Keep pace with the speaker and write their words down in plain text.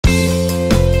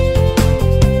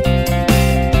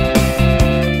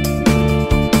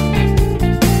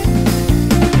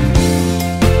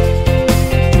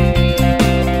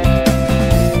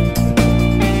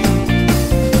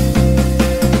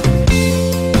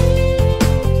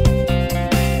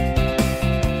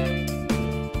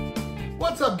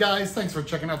guys? Thanks for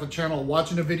checking out the channel,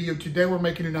 watching the video. Today we're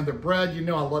making another bread. You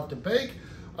know I love to bake.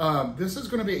 This is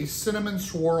gonna be a cinnamon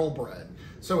swirl bread.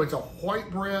 So it's a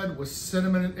white bread with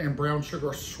cinnamon and brown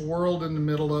sugar swirled in the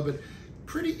middle of it.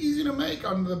 Pretty easy to make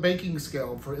on the baking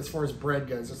scale for as far as bread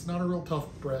goes. It's not a real tough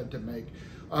bread to make.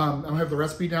 I'm gonna have the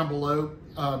recipe down below.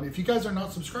 If you guys are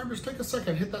not subscribers, take a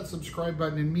second, hit that subscribe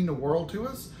button. It'd mean the world to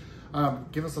us.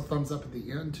 Give us a thumbs up at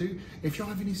the end too. If y'all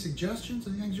have any suggestions,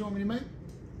 any things you want me to make,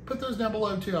 put those down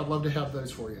below too. I'd love to have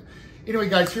those for you. Anyway,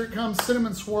 guys, here it comes,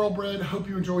 cinnamon swirl bread. Hope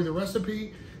you enjoy the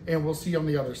recipe, and we'll see you on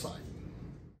the other side.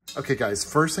 Okay, guys,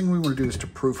 first thing we want to do is to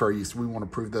proof our yeast. We want to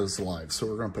prove that it's live. So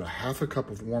we're going to put a half a cup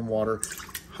of warm water,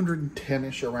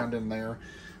 110-ish around in there.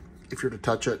 If you're to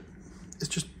touch it, it's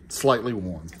just slightly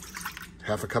warm.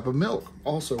 Half a cup of milk,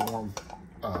 also warm,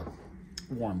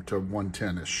 warm to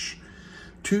 110-ish.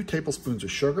 2 tablespoons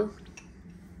of sugar,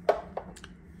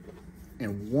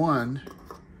 and 1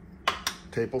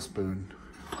 tablespoon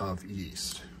of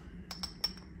yeast.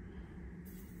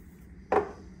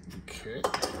 Okay.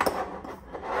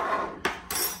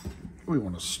 We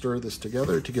want to stir this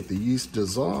together to get the yeast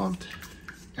dissolved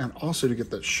and also to get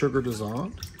that sugar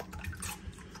dissolved.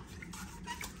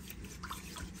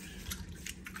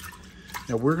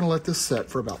 Now we're going to let this set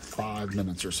for about 5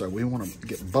 minutes or so. We want to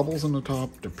get bubbles on the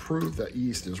top to prove that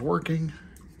yeast is working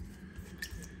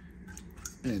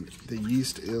and the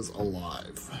yeast is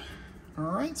alive. All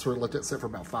right, so we're going to let that set for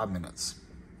about 5 minutes.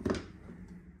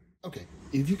 Okay,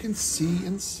 if you can see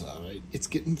inside, it's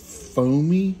getting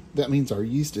foamy. That means our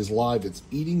yeast is live. It's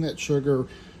eating that sugar,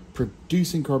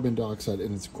 producing carbon dioxide,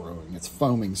 and it's growing. It's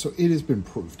foaming, so it has been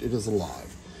proofed. It is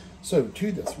alive. So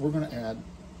to this, we're going to add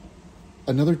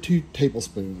another 2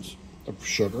 tablespoons of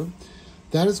sugar.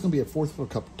 That is going to be 1/4 of a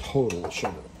cup total of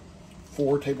sugar.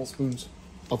 4 tablespoons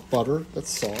of butter that's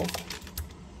soft.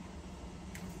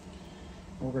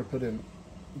 And we're going to put in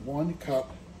 1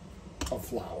 cup of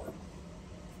flour.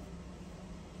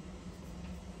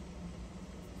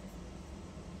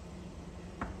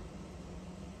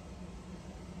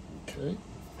 Okay.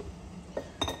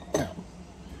 Now,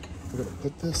 we're going to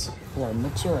put this, pour our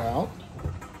mixer out.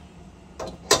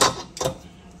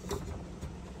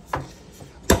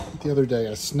 The other day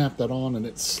I snapped that on and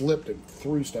it slipped and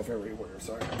threw stuff everywhere,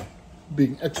 so I'm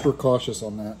being extra cautious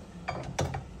on that.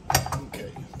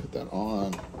 Okay, put that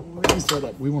on, raise that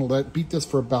up. We want to beat this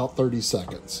for about 30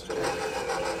 seconds.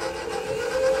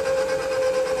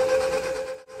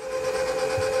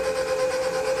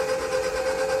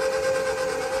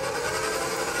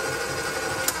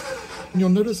 And you'll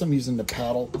notice I'm using the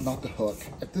paddle, not the hook.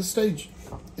 At this stage,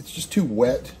 it's just too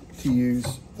wet to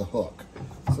use the hook.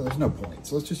 So there's no point.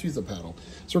 So let's just use the paddle.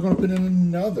 So we're going to put in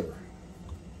another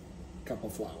cup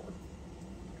of flour.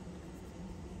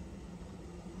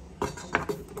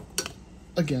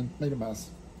 Again, made a mess.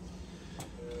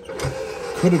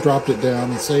 Could have dropped it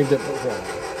down and saved it, but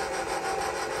why?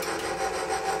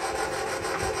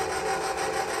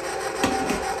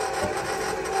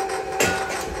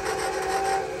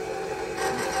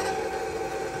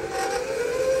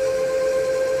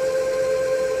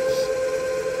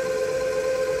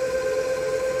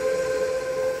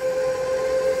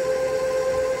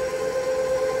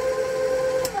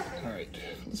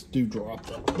 Do drop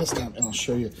that this time and I'll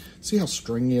show you. See how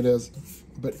stringy it is?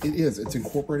 But it is. It's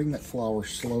incorporating that flour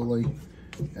slowly,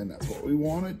 and that's what we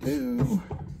want to do.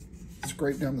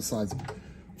 Scrape down the sides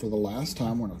for the last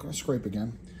time. We're not going to scrape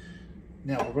again.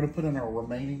 Now we're going to put in our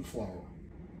remaining flour,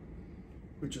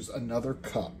 which is another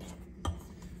cup.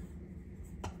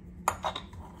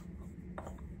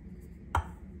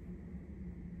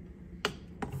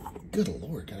 Good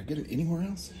Lord, can I get it anywhere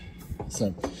else?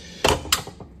 So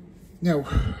now,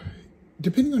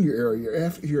 depending on your area,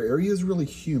 if your area is really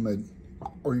humid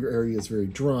or your area is very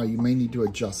dry, you may need to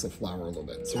adjust the flour a little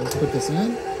bit. So let's put this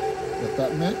in, let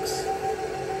that mix.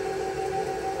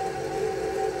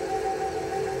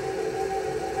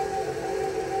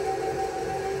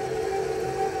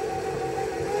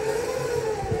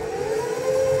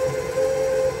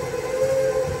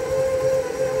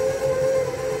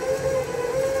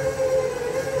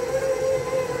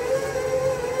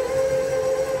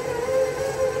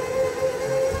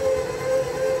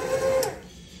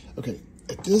 Okay,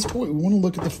 at this point, we want to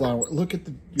look at the flour, look at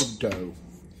your dough.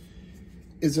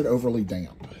 Is it overly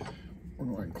damp? We're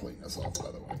going to clean this off,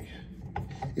 by the way.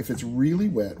 If it's really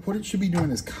wet, what it should be doing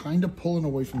is kind of pulling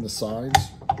away from the sides.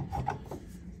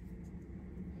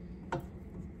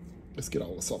 Let's get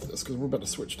all this off this because we're about to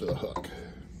switch to the hook.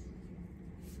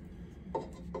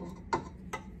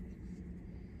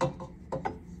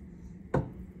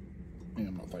 Yeah,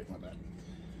 I'm not fighting with that.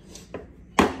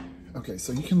 Okay,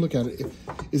 so you can look at it.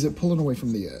 Is it pulling away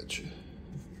from the edge?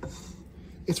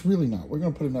 It's really not. We're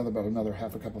going to put about another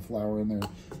half a cup of flour in there.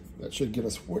 That should get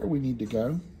us where we need to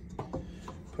go.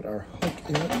 Put our hook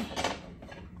in.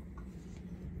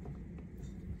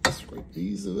 Scrape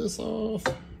these of this off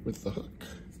with the hook.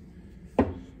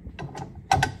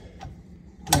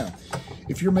 Now,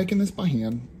 if you're making this by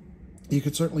hand, you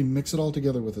could certainly mix it all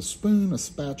together with a spoon, a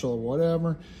spatula,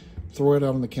 whatever, throw it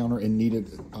out on the counter and knead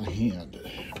it by hand.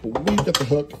 But we've got the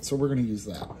hook, so we're going to use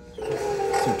that.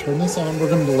 So turn this on. We're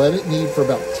going to let it knead for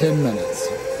about 10 minutes.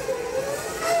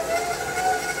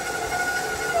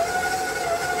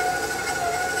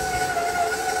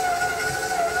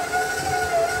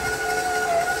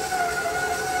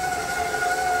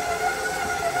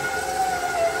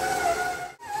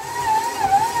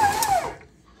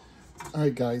 All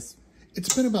right, guys,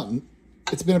 it's been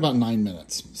about 9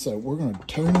 minutes. So we're going to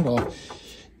turn it off.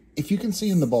 If you can see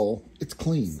in the bowl, it's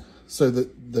clean. So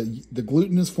the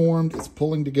gluten is formed, it's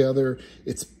pulling together,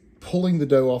 it's pulling the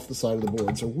dough off the side of the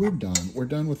board. So we're done. We're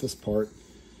done with this part.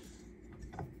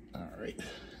 All right.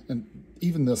 And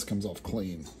even this comes off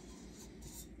clean.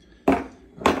 All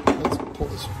right,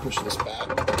 let's push this back.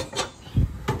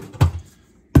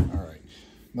 All right.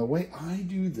 The way I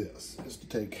do this is to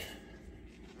take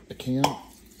a can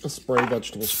of spray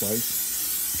vegetable spice,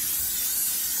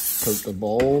 coat the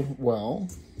bowl well,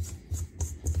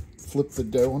 flip the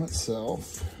dough on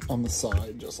itself on the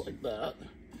side just like that.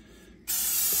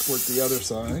 Squirt the other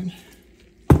side.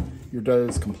 Your dough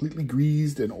is completely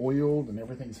greased and oiled and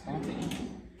everything's happy.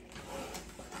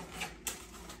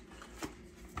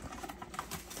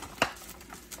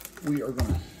 We're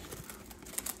gonna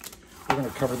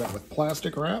cover that with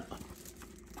plastic wrap.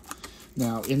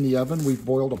 Now in the oven, we've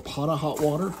boiled a pot of hot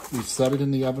water. We've set it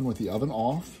in the oven with the oven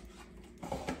off.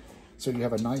 So you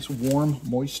have a nice, warm,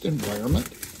 moist environment.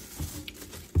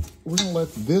 We're gonna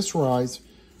let this rise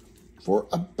for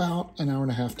about an hour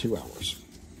and a half, 2 hours.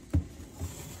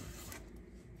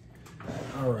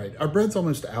 All right, our bread's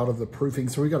almost out of the proofing.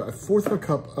 So we got 1/4 of a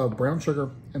cup of brown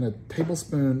sugar and a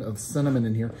tablespoon of cinnamon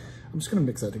in here. I'm just gonna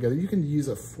mix that together. You can use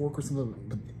a fork or something,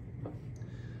 but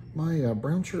my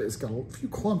brown sugar has got a few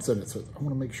clumps in it, so I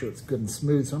wanna make sure it's good and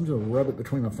smooth. So I'm just gonna rub it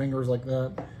between my fingers like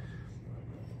that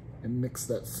and mix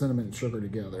that cinnamon and sugar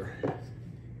together.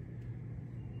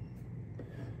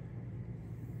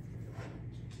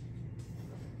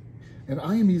 And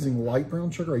I am using light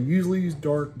brown sugar. I usually use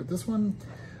dark, but this one,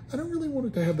 I don't really want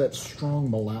it to have that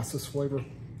strong molasses flavor.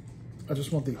 I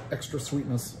just want the extra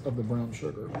sweetness of the brown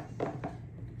sugar.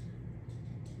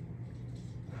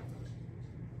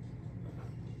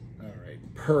 All right,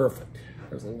 perfect.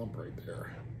 There's a lump right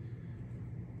there.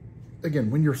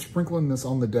 Again, when you're sprinkling this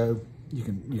on the dough, you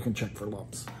can check for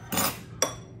lumps.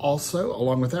 Also,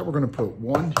 along with that, we're gonna put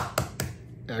 1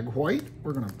 egg white.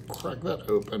 We're gonna crack that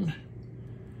open.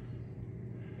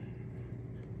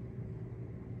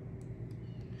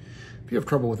 If you have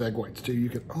trouble with egg whites too, you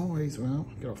can always, well,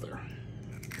 get off there.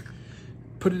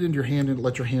 Put it in your hand and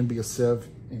let your hand be a sieve.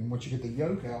 And once you get the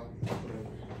yolk out,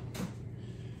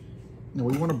 now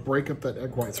we want to break up that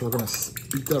egg white, so we're going to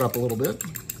beat that up a little bit.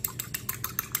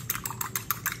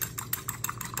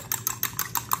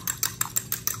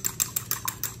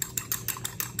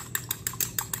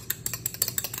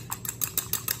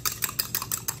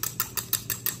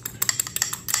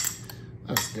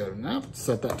 That's good enough.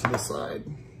 Set that to the side.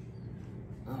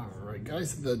 All right,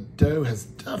 guys, the dough has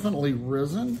definitely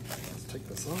risen. Let's take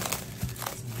this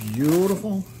off. It's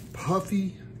beautiful,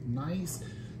 puffy, nice.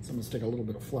 So I'm gonna stick a little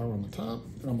bit of flour on the top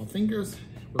and on my fingers.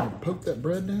 We're gonna poke that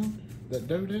bread down, that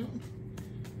dough down,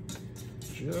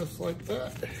 just like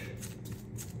that.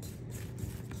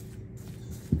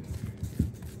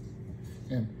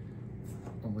 And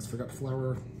almost forgot to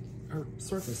flour our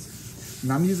surface.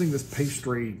 And I'm using this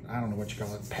pastry, I don't know what you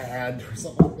call it, pad or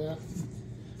something like that.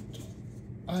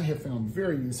 I have found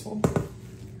very useful.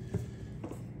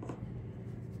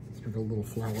 Sprinkle a little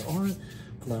flour on it.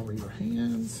 Flour your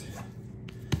hands.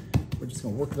 We're just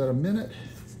gonna work that a minute.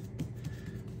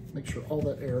 Make sure all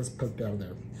that air is poked out of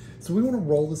there. So we wanna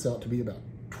roll this out to be about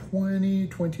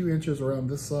 22 inches around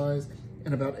this size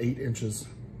and about 8 inches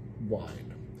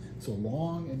wide. So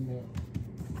long and narrow.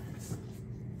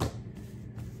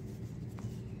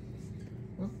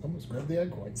 Well, almost grabbed the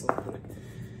egg whites. Let's put it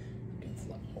against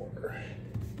that flour.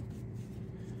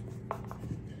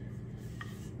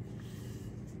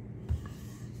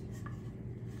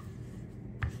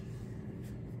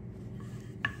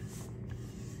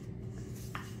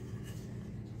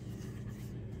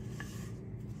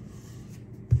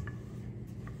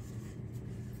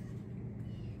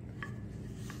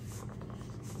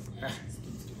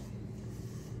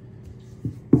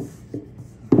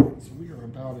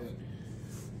 about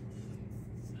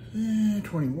it.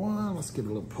 21, let's give it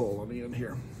a little pull on the end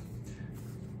here.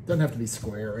 Doesn't have to be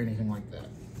square or anything like that.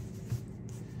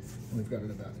 And we've got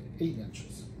it about 8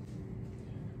 inches.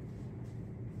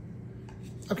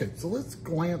 Okay, so let's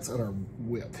glance at our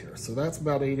width here. So that's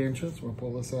about 8 inches. We'll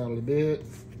pull this out a little bit.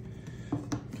 Kind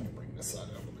of bring this side out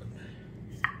a little bit.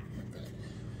 Like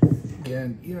that.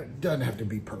 Again, you know, it doesn't have to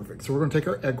be perfect. So we're gonna take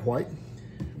our egg white.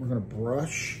 We're gonna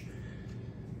brush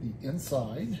the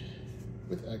inside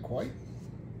with egg white.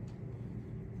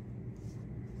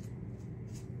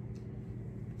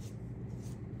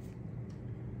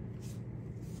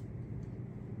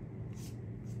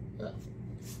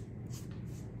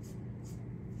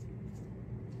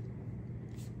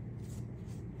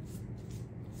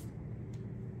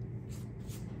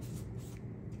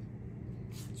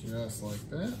 Just like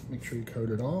that. Make sure you coat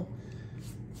it all.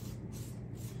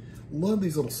 Love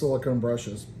these little silicone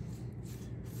brushes.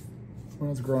 When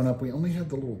I was growing up, we only had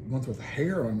the little ones with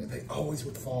hair on it. They always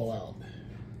would fall out.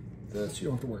 This you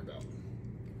don't have to worry about.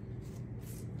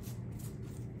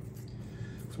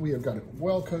 So we have got it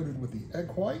well coated with the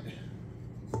egg white.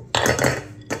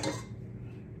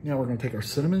 Now we're going to take our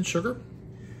cinnamon sugar.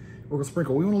 We're going to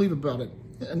sprinkle. We want to leave about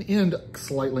an end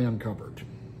slightly uncovered.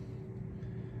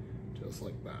 Just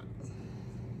like that.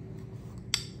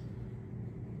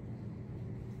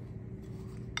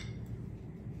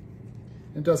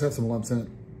 It does have some lumps in it.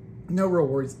 No real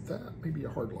worries. That may be a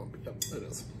hard lump. Yep, it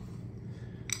is.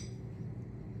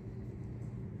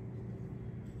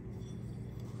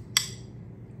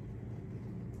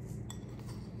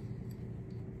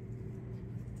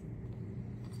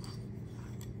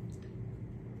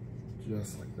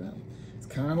 Just like that. It's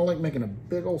kind of like making a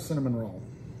big old cinnamon roll,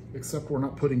 except we're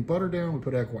not putting butter down, we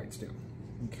put egg whites down.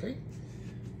 Okay,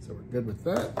 so we're good with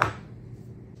that.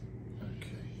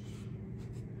 Okay.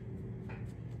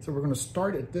 So we're gonna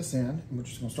start at this end, and we're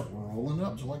just gonna start rolling it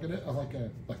up just like like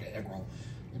an egg roll,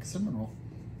 like a cinnamon roll.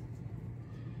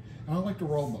 And I like to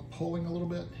roll by pulling a little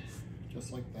bit,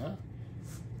 just like that.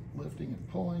 Lifting and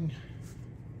pulling.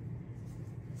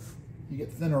 You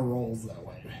get thinner rolls that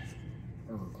way,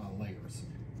 or layers.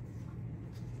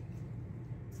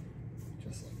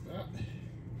 Just like that.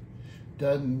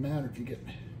 Doesn't matter if you get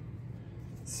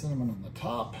cinnamon on the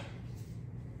top.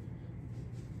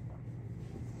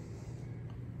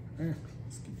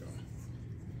 Let's keep going.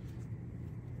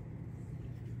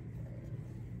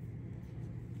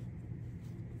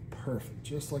 Perfect,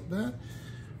 just like that.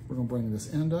 We're gonna bring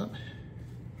this end up,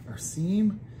 our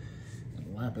seam,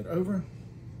 and lap it over.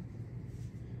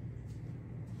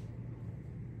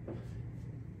 All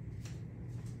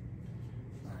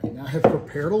right, now I have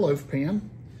prepared a loaf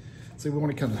pan. So we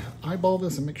want to kind of eyeball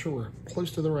this and make sure we're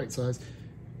close to the right size.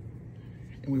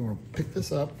 And we want to pick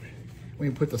this up. We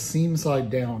can put the seam side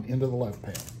down into the loaf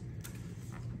pan.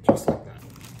 Just like that.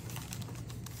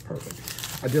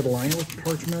 Perfect. I did line it with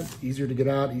parchment, easier to get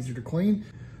out, easier to clean.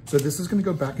 So this is going to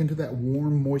go back into that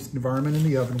warm, moist environment in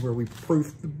the oven where we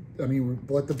we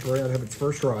let the bread have its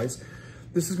first rise.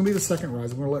 This is going to be the second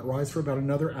rise. We're going to let it rise for about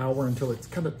another hour until it's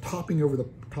kind of topping over the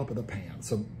top of the pan.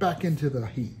 So back into the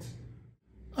heat.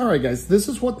 All right, guys, this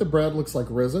is what the bread looks like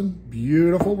risen.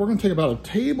 Beautiful. We're going to take about a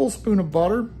tablespoon of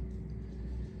butter.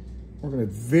 We're going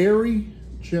to very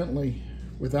gently,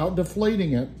 without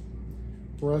deflating it,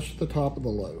 brush the top of the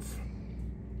loaf.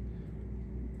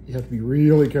 You have to be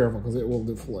really careful because it will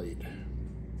deflate.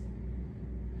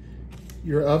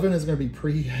 Your oven is going to be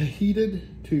preheated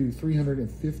to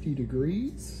 350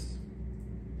 degrees.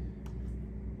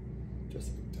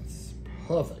 Just like this.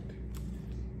 Perfect.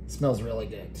 Smells really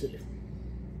good too.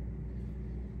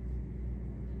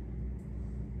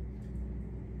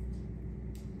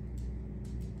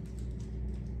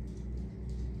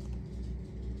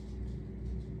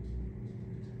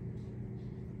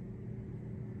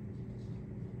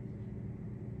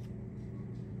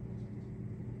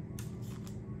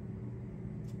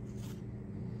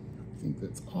 I think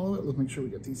that's all of it. Let's make sure we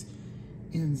get these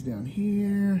ends down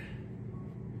here.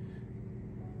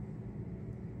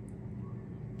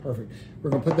 Perfect.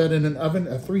 We're gonna put that in an oven,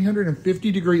 a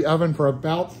 350 degree oven for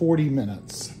about 40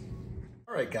 minutes.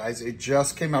 All right, guys, it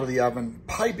just came out of the oven,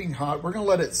 piping hot. We're gonna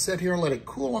let it sit here and let it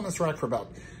cool on this rack for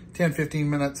about 10, 15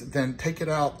 minutes, then take it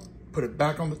out, put it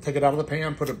back on, take it out of the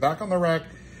pan, put it back on the rack,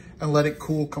 and let it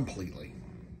cool completely.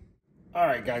 All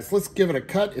right, guys, let's give it a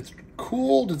cut. It's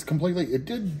cooled, it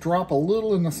did drop a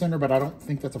little in the center, but I don't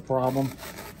think that's a problem.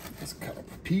 Let's cut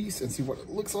up a piece and see what it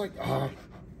looks like.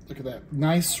 Look at that,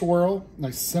 nice swirl,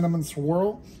 nice cinnamon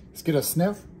swirl. Let's get a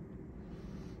sniff.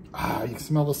 You can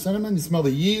smell the cinnamon, you smell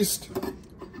the yeast.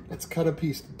 Let's cut a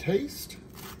piece to taste.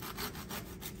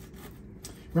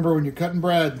 Remember, when you're cutting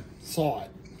bread, saw it.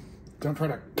 Don't try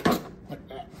to cut like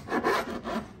that.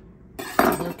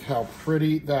 Look how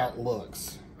pretty that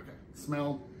looks. Okay,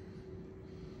 smell.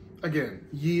 Again,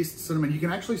 yeast, cinnamon. You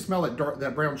can actually smell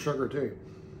that brown sugar too.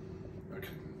 Okay.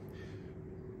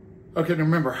 Okay, now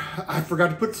remember, I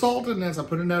forgot to put salt in this. I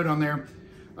put a note on there.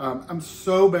 I'm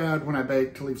so bad when I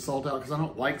bake to leave salt out because I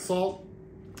don't like salt.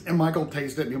 And Michael will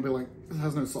taste it and he'll be like, this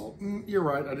has no salt. You're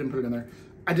right, I didn't put it in there.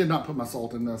 I did not put my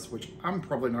salt in this, which I'm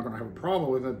probably not gonna have a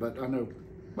problem with it, but I know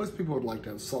most people would like to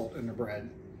have salt in their bread.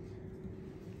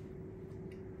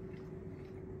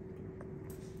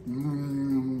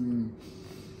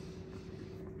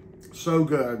 So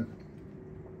good.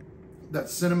 That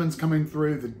cinnamon's coming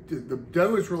through. The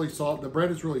dough is really soft. The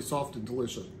bread is really soft and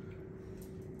delicious.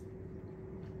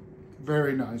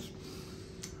 Very nice.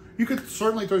 You could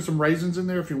certainly throw some raisins in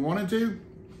there if you wanted to.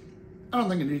 I don't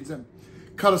think it needs them.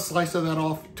 Cut a slice of that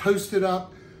off, toast it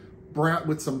up,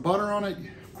 with some butter on it.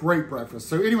 Great breakfast.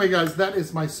 So anyway, guys, that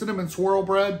is my cinnamon swirl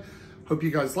bread. Hope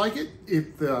you guys like it.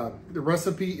 If the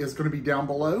recipe is going to be down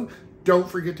below, don't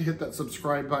forget to hit that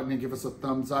subscribe button and give us a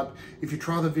thumbs up. If you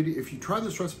try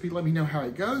this recipe, let me know how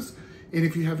it goes. And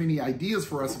if you have any ideas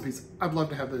for recipes, I'd love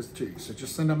to have those too. So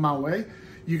just send them my way.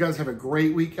 You guys have a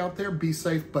great week out there. Be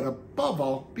safe, but above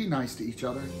all, be nice to each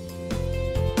other.